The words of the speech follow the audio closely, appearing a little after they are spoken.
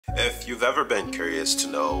If you've ever been curious to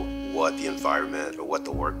know what the environment or what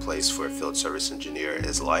the workplace for a field service engineer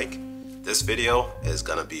is like, this video is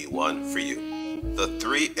going to be one for you. The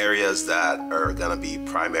three areas that are going to be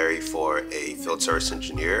primary for a field service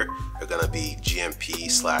engineer are going to be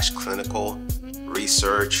GMP/clinical,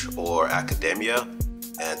 research or academia,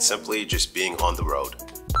 and simply just being on the road.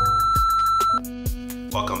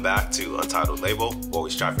 Welcome back to Untitled Label, where we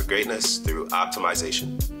strive for greatness through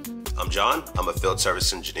optimization. I'm John, I'm a field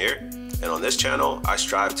service engineer, and on this channel, I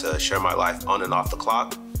strive to share my life on and off the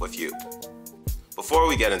clock with you. Before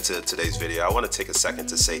we get into today's video, I want to take a second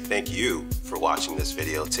to say thank you for watching this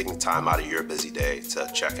video, taking time out of your busy day to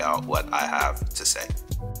check out what I have to say.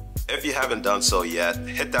 If you haven't done so yet,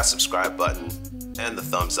 hit that subscribe button and the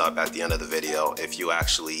thumbs up at the end of the video if you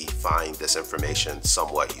actually find this information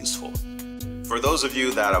somewhat useful. For those of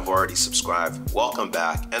you that have already subscribed, welcome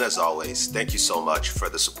back, and as always, thank you so much for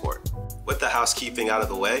the support. With the housekeeping out of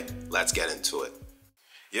the way, let's get into it.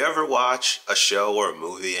 You ever watch a show or a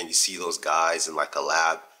movie and you see those guys in like a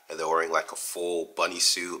lab and they're wearing like a full bunny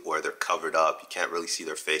suit or they're covered up, you can't really see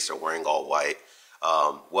their face, they're wearing all white?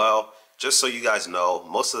 Well, just so you guys know,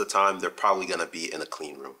 most of the time they're probably gonna be in a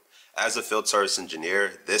clean room. As a field service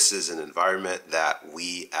engineer, this is an environment that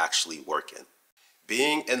we actually work in.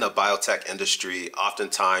 Being in the biotech industry,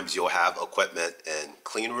 oftentimes you'll have equipment in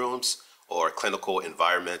clean rooms or clinical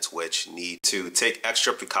environments which need to take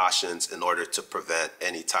extra precautions in order to prevent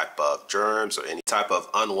any type of germs or any type of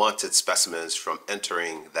unwanted specimens from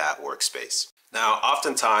entering that workspace. Now,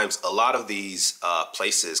 oftentimes, a lot of these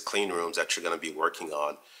places, clean rooms that you're going to be working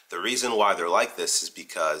on, the reason why they're like this is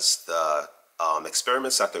because the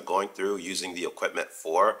experiments that they're going through using the equipment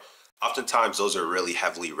for, oftentimes those are really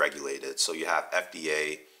heavily regulated. So you have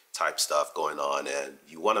FDA type stuff going on and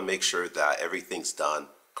you want to make sure that everything's done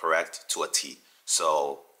correct to a T.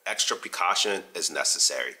 So extra precaution is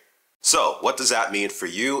necessary. So what does that mean for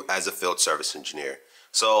you as a field service engineer?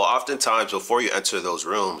 So oftentimes before you enter those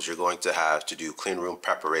rooms, you're going to have to do clean room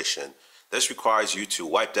preparation. This requires you to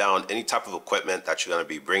wipe down any type of equipment that you're going to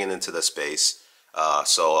be bringing into the space.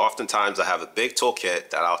 So oftentimes I have a big toolkit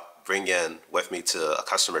that I'll bring in with me to a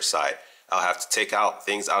customer site. I'll have to take out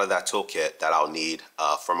things out of that toolkit that I'll need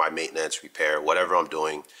for my maintenance, repair, whatever I'm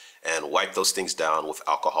doing, and wipe those things down with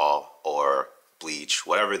alcohol or bleach,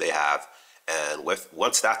 whatever they have. And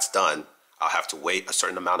once that's done, I'll have to wait a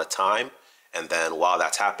certain amount of time. And then while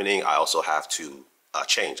that's happening, I also have to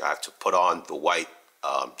change. I have to put on the white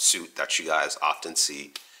suit that you guys often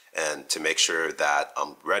see, and to make sure that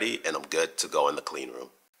I'm ready and I'm good to go in the clean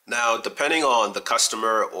room. Now, depending on the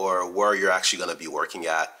customer or where you're actually going to be working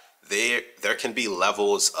at, there can be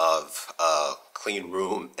levels of clean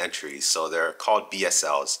room entries. So they're called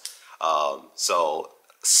BSLs. So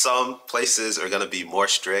some places are going to be more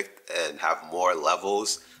strict and have more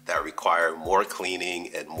levels that require more cleaning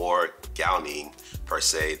and more gowning per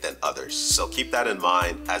se than others. So keep that in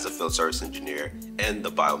mind as a field service engineer in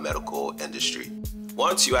the biomedical industry.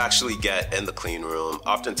 Once you actually get in the clean room,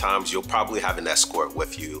 oftentimes you'll probably have an escort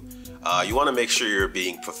with you. You want to make sure you're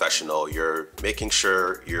being professional. You're making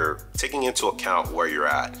sure you're taking into account where you're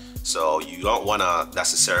at. So you don't want to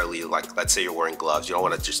necessarily, like, let's say you're wearing gloves, you don't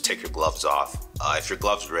want to just take your gloves off. If your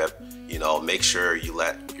gloves rip, make sure you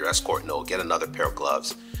let your escort know, get another pair of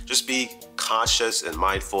gloves. Just be conscious and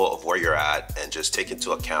mindful of where you're at and just take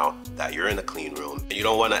into account that you're in a clean room and you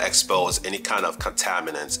don't want to expose any kind of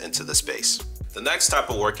contaminants into the space. The next type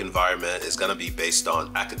of work environment is going to be based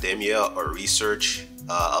on academia or research.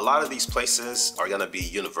 A lot of these places are going to be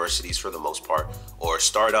universities for the most part, or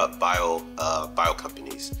startup bio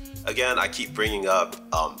companies. Again, I keep bringing up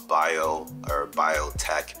bio or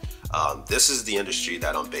biotech. This is the industry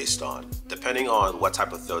that I'm based on. Depending on what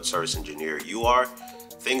type of field service engineer you are,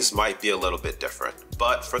 things might be a little bit different.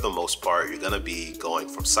 But for the most part, you're going to be going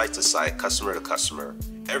from site to site, customer to customer.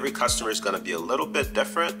 Every customer is going to be a little bit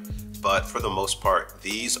different. But for the most part,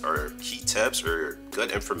 these are key tips or good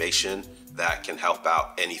information that can help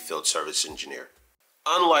out any field service engineer.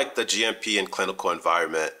 Unlike the GMP and clinical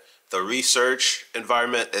environment, the research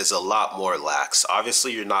environment is a lot more lax.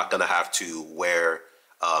 Obviously, you're not going to have to wear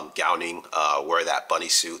gowning, wear that bunny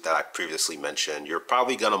suit that I previously mentioned. You're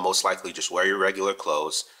probably going to most likely just wear your regular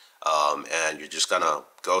clothes, and you're just going to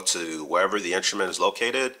go to wherever the instrument is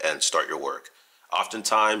located and start your work.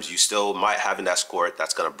 Oftentimes, you still might have an escort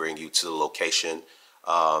that's going to bring you to the location.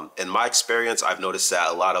 In my experience, I've noticed that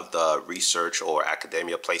a lot of the research or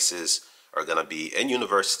academia places are going to be in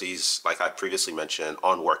universities, like I previously mentioned,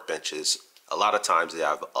 on workbenches. A lot of times they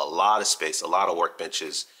have a lot of space, a lot of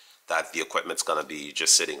workbenches that the equipment's going to be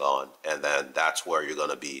just sitting on. And then that's where you're going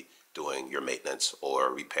to be doing your maintenance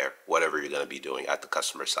or repair, whatever you're going to be doing at the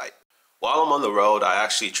customer site. While I'm on the road, I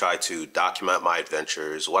actually try to document my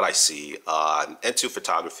adventures, what I see. I'm into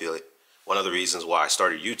photography. One of the reasons why I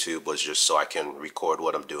started YouTube was just so I can record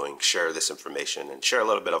what I'm doing, share this information, and share a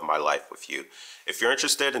little bit of my life with you. If you're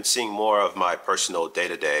interested in seeing more of my personal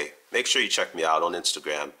day-to-day, make sure you check me out on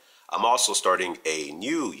Instagram. I'm also starting a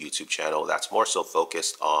new YouTube channel that's more so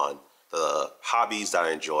focused on the hobbies that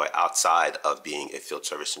I enjoy outside of being a field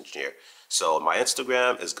service engineer. So my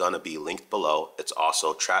Instagram is going to be linked below. It's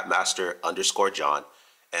also trapmaster_John.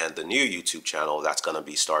 And the new YouTube channel that's going to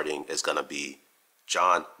be starting is going to be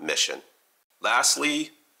John Mission.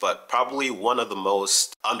 Lastly, but probably one of the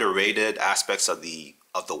most underrated aspects of the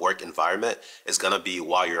work environment is going to be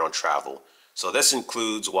while you're on travel. So this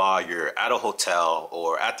includes while you're at a hotel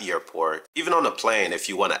or at the airport, even on a plane if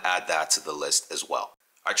you want to add that to the list as well.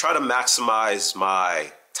 I try to maximize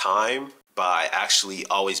my time by actually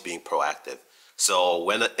always being proactive. So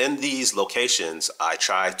when in these locations, I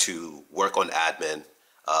try to work on admin.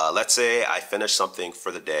 Let's say I finish something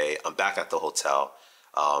for the day, I'm back at the hotel.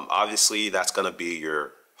 Obviously, that's going to be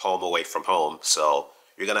your home away from home. So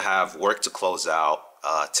you're going to have work to close out,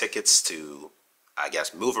 tickets to, I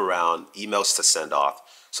guess, move around, emails to send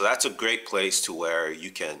off. So that's a great place to where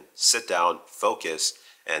you can sit down, focus,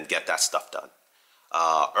 and get that stuff done.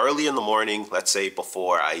 Early in the morning, let's say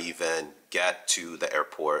before I even get to the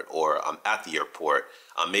airport or I'm at the airport,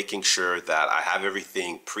 I'm making sure that I have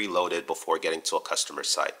everything preloaded before getting to a customer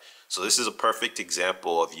site. So this is a perfect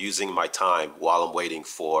example of using my time while I'm waiting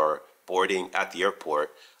for boarding at the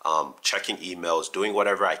airport, checking emails, doing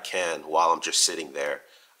whatever I can while I'm just sitting there.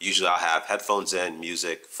 Usually I'll have headphones in,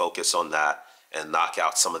 music, focus on that, and knock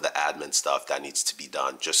out some of the admin stuff that needs to be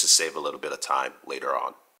done just to save a little bit of time later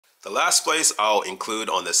on. The last place I'll include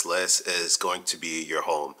on this list is going to be your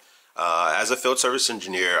home. As a field service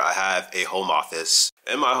engineer, I have a home office.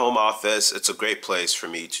 In my home office, it's a great place for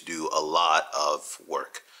me to do a lot of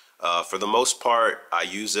work. For the most part, I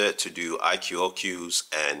use it to do IQ, OQs,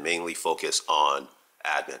 and mainly focus on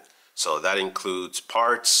admin. So that includes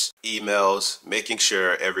parts, emails, making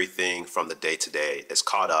sure everything from the day-to-day is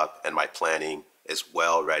caught up and my planning is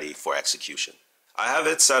well ready for execution. I have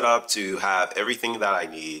it set up to have everything that I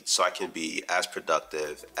need so I can be as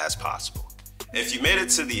productive as possible. If you made it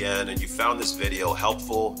to the end and you found this video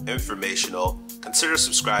helpful, informational, consider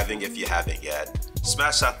subscribing if you haven't yet.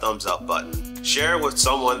 Smash that thumbs up button. Share it with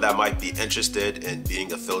someone that might be interested in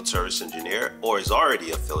being a field service engineer or is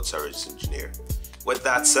already a field service engineer. With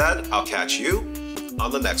that said, I'll catch you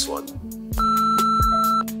on the next one.